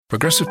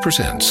Progressive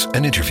presents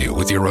an interview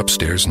with your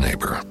upstairs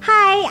neighbor.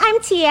 Hi,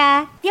 I'm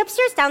Tia. The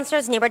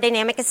upstairs-downstairs neighbor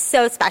dynamic is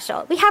so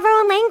special. We have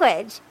our own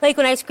language. Like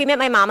when I scream at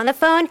my mom on the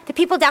phone, the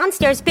people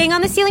downstairs bang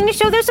on the ceiling to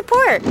show their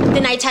support. The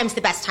nighttime's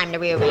the best time to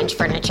rearrange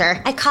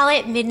furniture. I call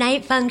it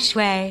midnight feng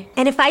shui.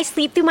 And if I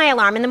sleep through my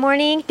alarm in the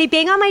morning, they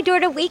bang on my door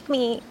to wake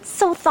me.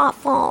 So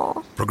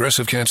thoughtful.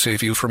 Progressive can't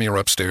save you from your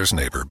upstairs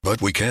neighbor,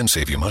 but we can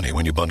save you money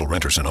when you bundle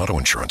renters and auto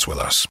insurance with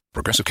us.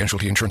 Progressive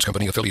Casualty Insurance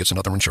Company, affiliates, and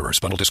other insurers.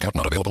 Bundle discount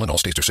not available in all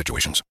states or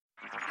situations.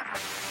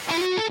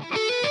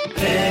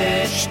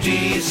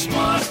 HD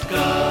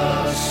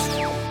Smartcast.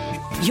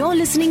 You're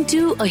listening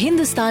to a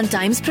Hindustan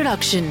Times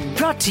production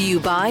brought to you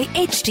by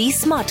HD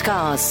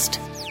Smartcast.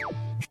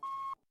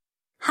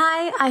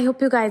 Hi, I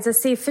hope you guys are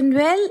safe and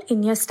well.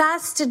 In your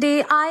stars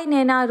today, I,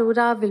 Naina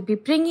Arora, will be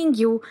bringing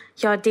you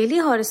your daily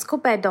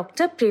horoscope by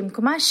Dr. Prem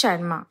Kumar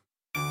Sharma.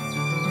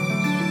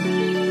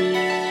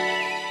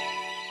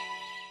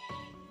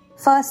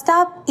 First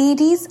up,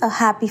 Aries, a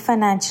happy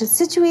financial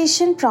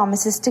situation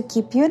promises to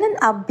keep you in an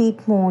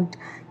upbeat mood.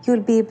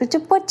 You'll be able to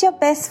put your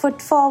best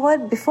foot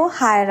forward before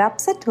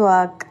higher-ups at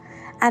work.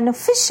 An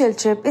official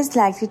trip is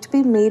likely to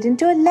be made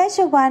into a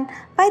leisure one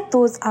by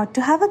those out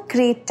to have a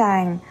great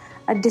time.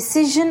 A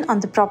decision on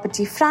the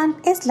property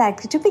front is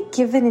likely to be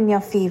given in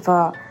your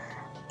favor.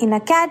 In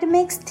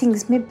academics,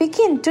 things may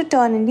begin to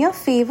turn in your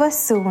favor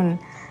soon.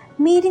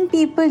 Meeting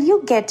people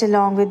you get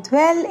along with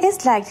well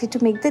is likely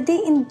to make the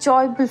day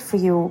enjoyable for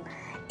you.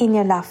 In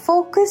your love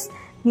focus,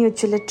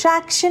 mutual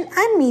attraction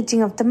and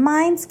meeting of the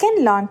minds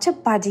can launch a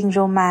budding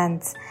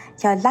romance.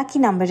 Your lucky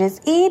number is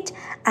 8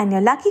 and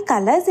your lucky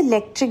color is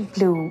electric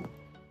blue.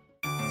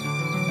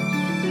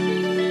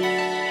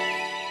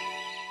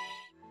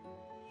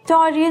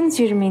 Taurians,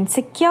 you remain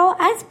secure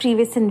as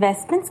previous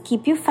investments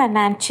keep you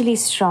financially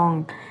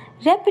strong.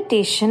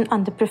 Reputation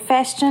on the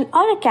professional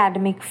or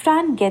academic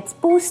front gets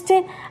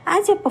boosted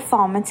as your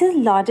performance is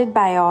lauded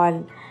by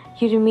all.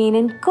 You remain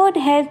in good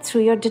health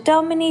through your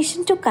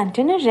determination to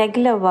continue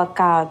regular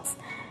workouts.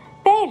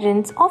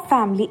 Parents or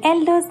family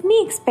elders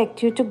may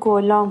expect you to go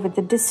along with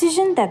the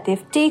decision that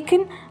they've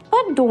taken,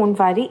 but don't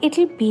worry,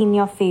 it'll be in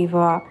your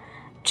favor.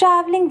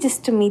 Traveling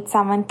just to meet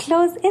someone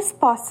close is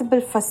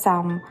possible for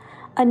some.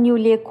 A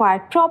newly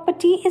acquired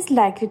property is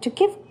likely to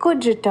give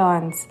good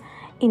returns.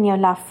 In your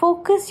love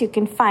focus, you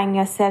can find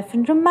yourself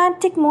in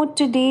romantic mood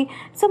today,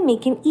 so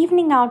make an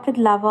evening out with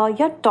lover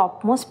your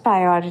topmost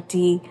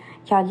priority.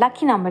 Your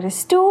lucky number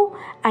is 2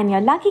 and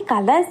your lucky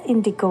color is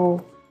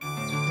indigo.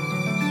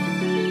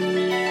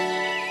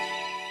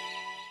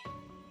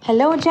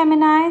 Hello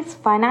Geminis,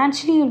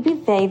 financially you'll be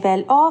very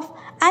well off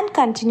and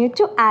continue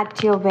to add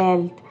to your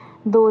wealth.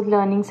 Those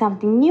learning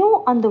something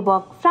new on the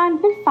work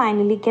front will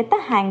finally get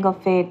the hang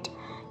of it.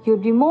 You'll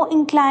be more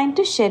inclined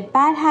to shed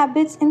bad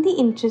habits in the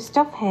interest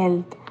of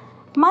health.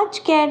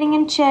 Much caring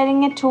and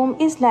sharing at home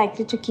is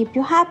likely to keep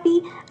you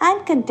happy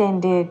and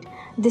contented.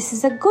 This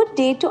is a good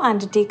day to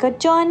undertake a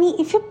journey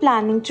if you're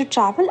planning to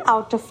travel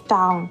out of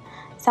town.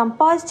 Some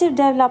positive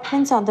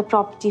developments on the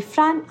property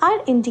front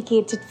are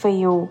indicated for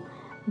you.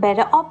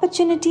 Better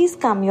opportunities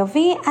come your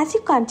way as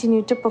you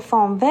continue to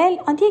perform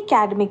well on the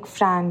academic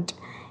front.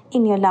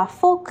 In your love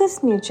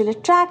focus, mutual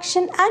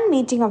attraction and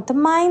meeting of the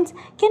minds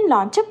can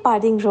launch a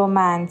budding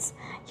romance.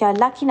 Your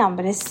lucky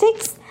number is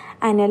 6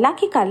 and your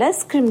lucky color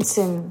is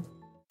crimson.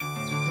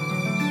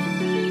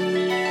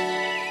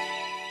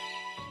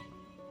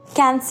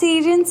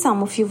 Cancerians,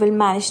 some of you will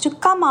manage to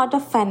come out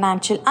of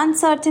financial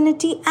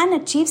uncertainty and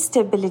achieve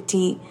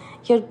stability.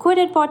 You're good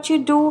at what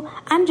you do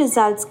and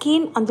results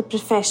gained on the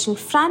professional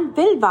front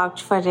will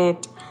vouch for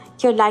it.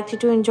 You're likely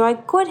to enjoy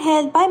good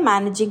health by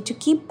managing to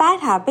keep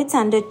bad habits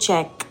under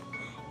check.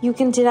 You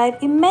can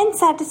derive immense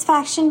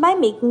satisfaction by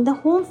making the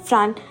home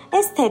front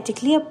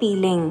aesthetically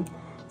appealing.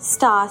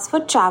 Stars for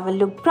travel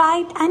look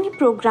bright and your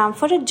program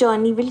for a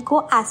journey will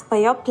go as per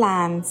your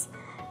plans.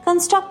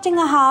 Constructing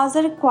a house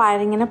or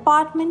acquiring an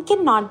apartment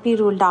cannot be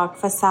ruled out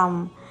for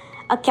some.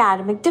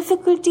 Academic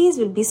difficulties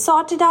will be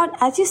sorted out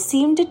as you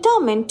seem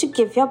determined to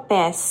give your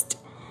best.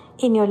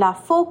 In your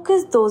love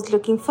focus, those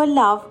looking for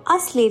love are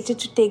slated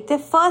to take their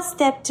first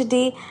step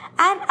today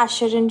and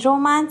usher in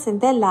romance in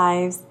their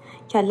lives.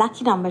 Your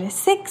lucky number is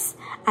 6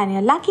 and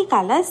your lucky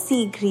color is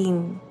sea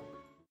green.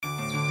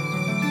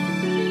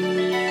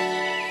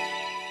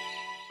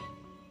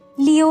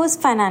 Leo's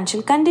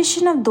financial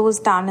condition of those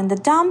down in the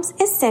dumps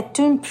is set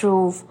to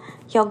improve.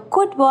 Your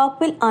good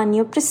work will earn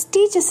you a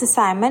prestigious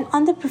assignment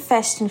on the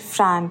professional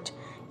front.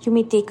 You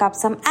may take up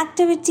some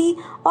activity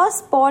or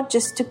sport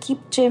just to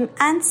keep trim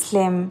and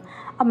slim.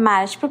 A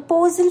marriage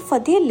proposal for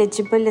the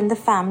eligible in the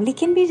family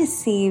can be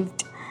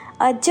received.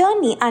 A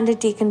journey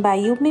undertaken by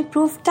you may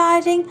prove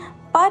tiring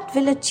but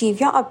will achieve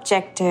your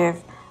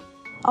objective.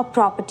 A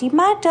property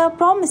matter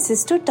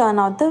promises to turn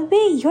out the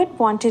way you had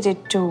wanted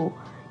it to.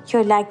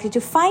 You're likely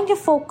to find your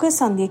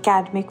focus on the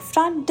academic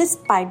front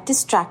despite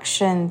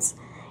distractions.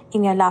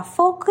 In your love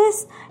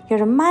focus, your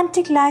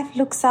romantic life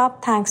looks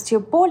up thanks to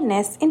your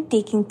boldness in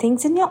taking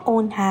things in your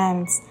own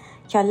hands.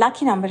 Your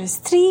lucky number is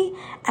 3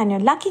 and your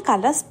lucky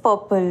color is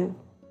purple.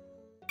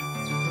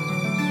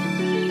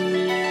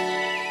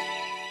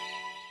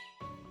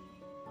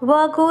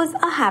 Virgos,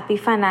 a happy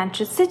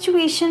financial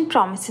situation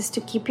promises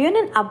to keep you in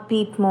an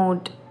upbeat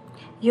mood.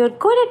 You're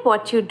good at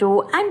what you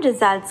do and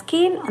results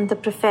gained on the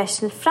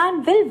professional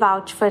front will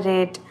vouch for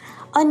it.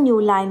 A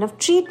new line of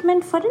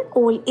treatment for an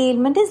old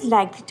ailment is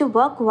likely to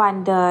work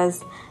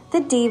wonders. The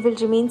day will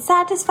remain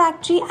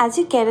satisfactory as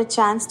you get a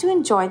chance to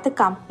enjoy the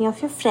company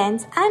of your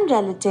friends and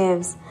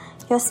relatives.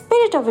 Your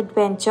spirit of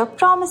adventure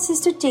promises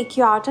to take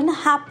you out on a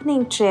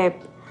happening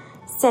trip.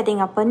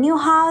 Setting up a new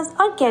house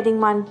or getting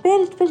one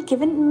built will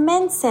give an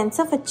immense sense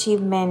of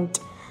achievement.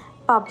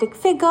 Public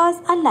figures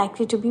are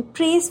likely to be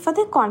praised for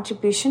their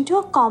contribution to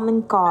a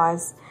common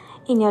cause.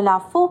 In your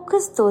love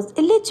focus, those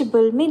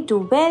eligible may do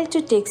well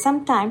to take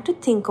some time to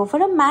think over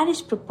a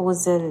marriage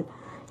proposal.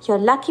 Your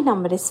lucky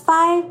number is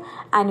 5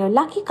 and your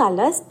lucky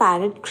color is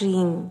parrot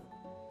green.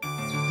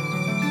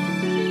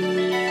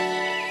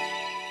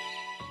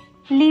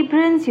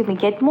 Librans, you may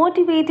get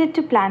motivated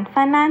to plan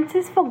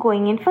finances for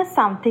going in for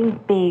something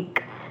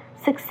big.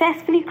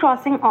 Successfully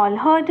crossing all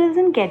hurdles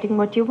and getting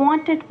what you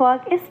want at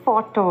work is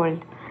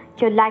foretold.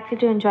 You're likely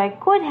to enjoy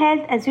good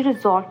health as you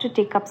resolve to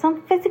take up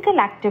some physical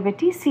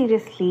activity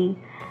seriously.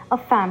 A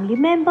family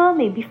member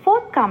may be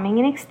forthcoming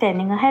in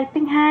extending a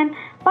helping hand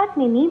but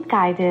may need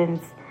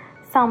guidance.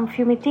 Some of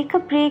you may take a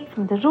break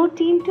from the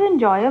routine to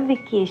enjoy a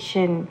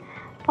vacation.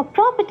 A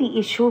property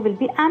issue will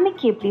be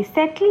amicably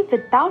settled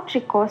without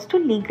recourse to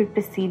legal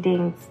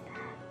proceedings.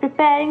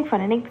 Preparing for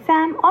an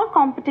exam or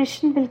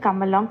competition will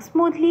come along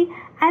smoothly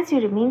as you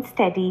remain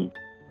steady.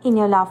 In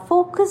your love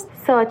focus,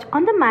 search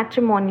on the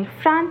matrimonial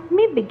front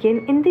may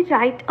begin in the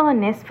right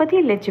earnest for the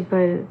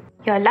eligible.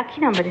 Your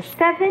lucky number is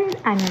 7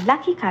 and your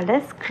lucky color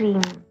is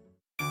cream.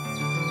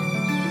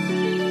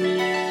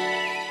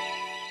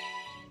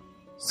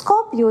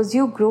 Scorpios,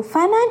 you grow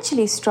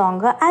financially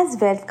stronger as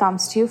wealth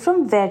comes to you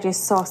from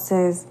various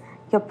sources.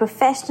 Your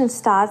professional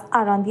stars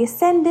are on the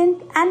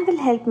ascendant and will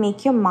help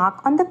make your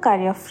mark on the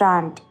career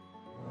front.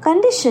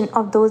 Condition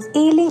of those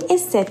ailing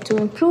is set to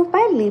improve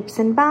by leaps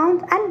and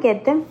bounds and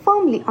get them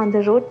firmly on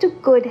the road to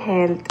good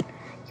health.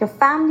 Your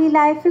family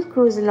life will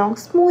cruise along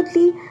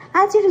smoothly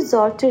as you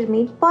resolve to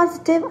remain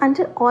positive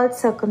under all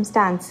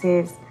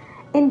circumstances.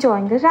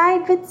 Enjoying a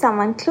ride with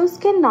someone close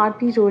cannot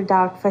be ruled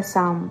out for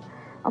some.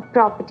 A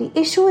property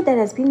issue that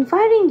has been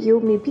worrying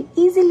you may be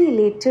easily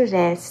laid to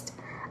rest.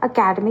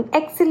 Academic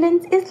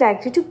excellence is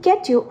likely to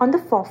get you on the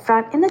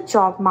forefront in the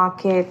job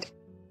market.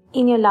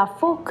 In your love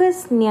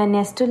focus,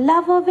 nearness to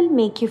lover will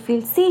make you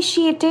feel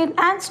satiated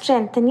and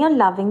strengthen your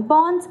loving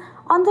bonds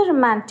on the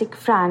romantic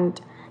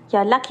front.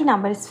 Your lucky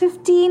number is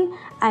 15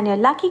 and your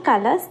lucky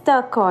color is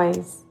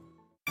turquoise.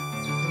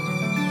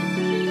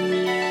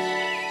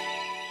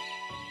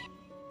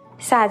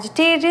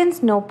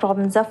 Sagittarians, no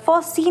problems are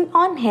foreseen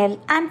on health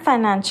and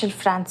financial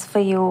fronts for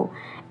you.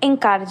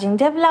 Encouraging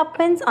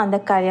developments on the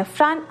career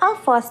front are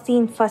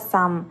foreseen for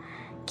some.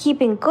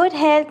 Keeping good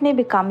health may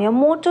become your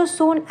motto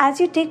soon as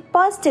you take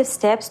positive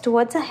steps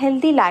towards a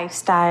healthy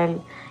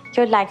lifestyle.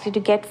 You're likely to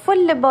get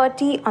full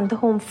liberty on the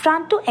home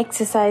front to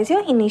exercise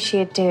your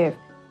initiative.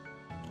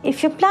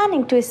 If you're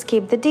planning to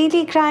escape the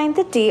daily grind,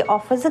 the day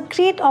offers a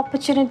great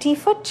opportunity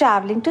for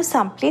traveling to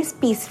someplace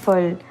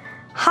peaceful.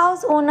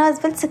 House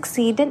owners will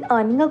succeed in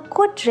earning a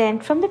good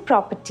rent from the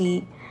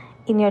property.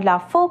 In your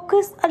love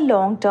focus, a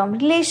long-term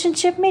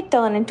relationship may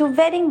turn into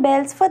wedding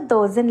bells for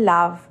those in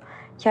love.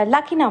 Your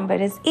lucky number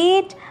is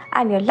 8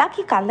 and your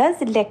lucky color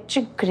is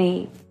electric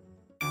grey.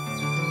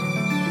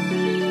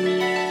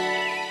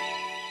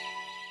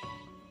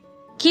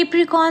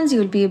 Capricorns,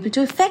 you'll be able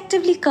to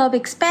effectively curb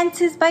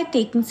expenses by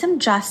taking some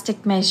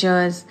drastic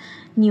measures.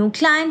 New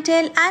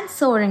clientele and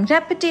soaring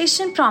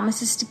reputation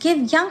promises to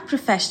give young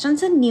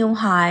professionals a new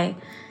high.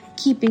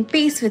 Keeping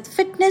pace with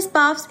fitness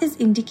buffs is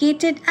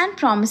indicated and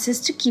promises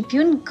to keep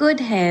you in good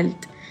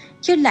health.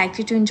 You're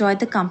likely to enjoy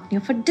the company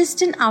of a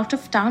distant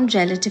out-of-town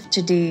relative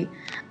today.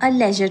 A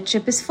leisure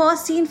trip is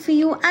foreseen for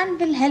you and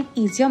will help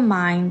ease your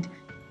mind.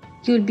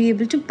 You'll be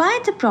able to buy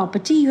the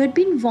property you had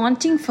been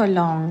wanting for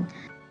long.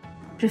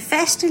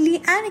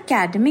 Professionally and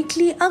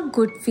academically, a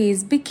good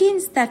phase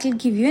begins that will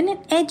give you an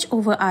edge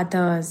over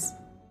others.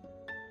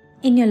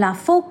 In your love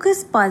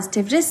focus,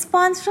 positive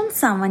response from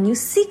someone you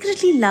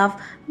secretly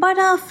love but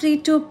are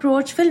afraid to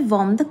approach will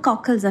warm the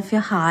cockles of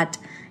your heart.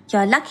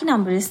 Your lucky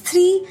number is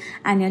 3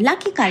 and your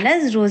lucky color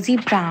is rosy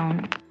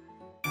brown.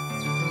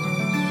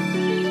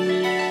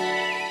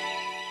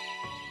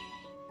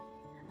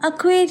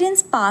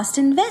 Aquarians, past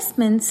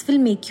investments will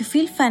make you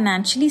feel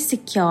financially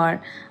secure.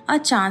 A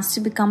chance to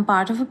become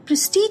part of a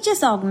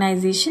prestigious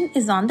organization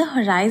is on the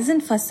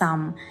horizon for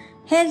some.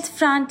 Health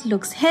front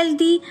looks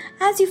healthy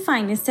as you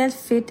find yourself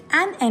fit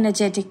and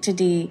energetic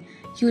today.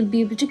 You will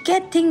be able to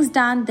get things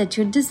done that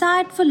you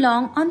desired for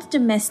long on the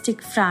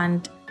domestic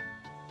front.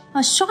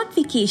 A short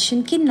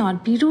vacation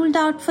cannot be ruled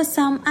out for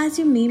some as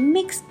you may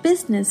mix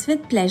business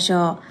with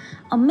pleasure.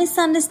 A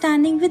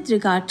misunderstanding with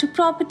regard to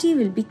property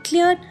will be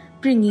cleared,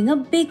 bringing a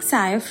big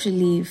sigh of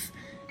relief.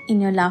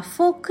 In your love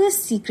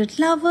focus, secret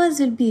lovers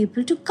will be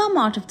able to come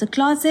out of the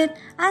closet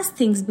as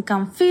things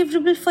become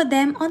favorable for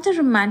them on the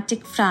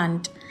romantic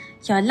front.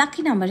 Your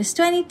lucky number is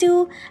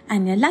 22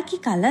 and your lucky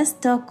color is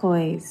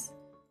turquoise.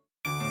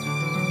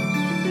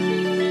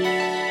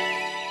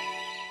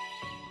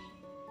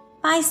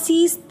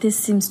 Pisces, this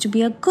seems to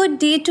be a good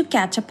day to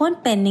catch up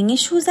on pending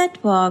issues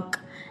at work.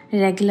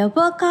 Regular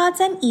workouts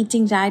and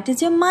eating right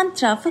is your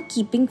mantra for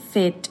keeping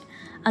fit.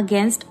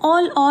 Against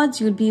all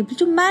odds, you'll be able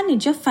to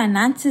manage your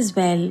finances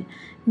well.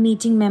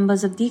 Meeting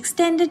members of the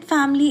extended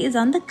family is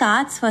on the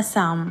cards for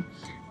some.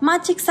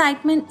 Much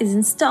excitement is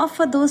in store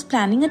for those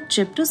planning a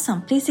trip to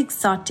someplace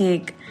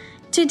exotic.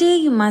 Today,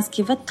 you must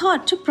give a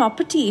thought to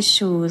property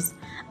issues.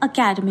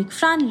 Academic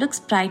front looks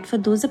bright for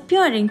those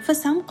appearing for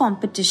some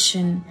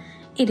competition.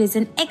 It is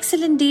an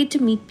excellent day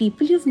to meet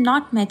people you've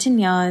not met in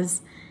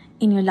years.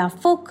 In your love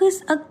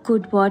focus, a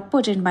good word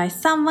put in by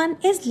someone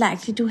is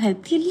likely to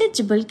help the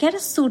eligible get a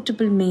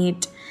suitable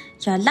mate.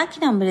 Your lucky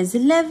number is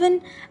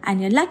 11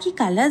 and your lucky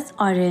color is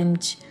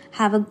orange.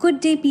 Have a good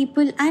day,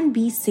 people, and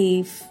be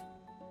safe.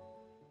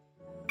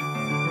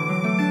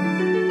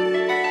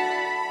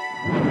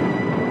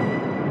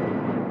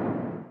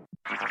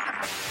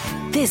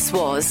 This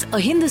was a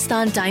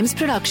Hindustan Times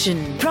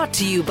production brought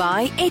to you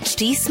by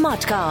HT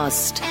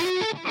Smartcast.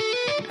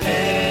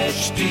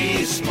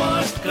 HT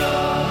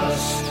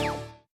Smartcast.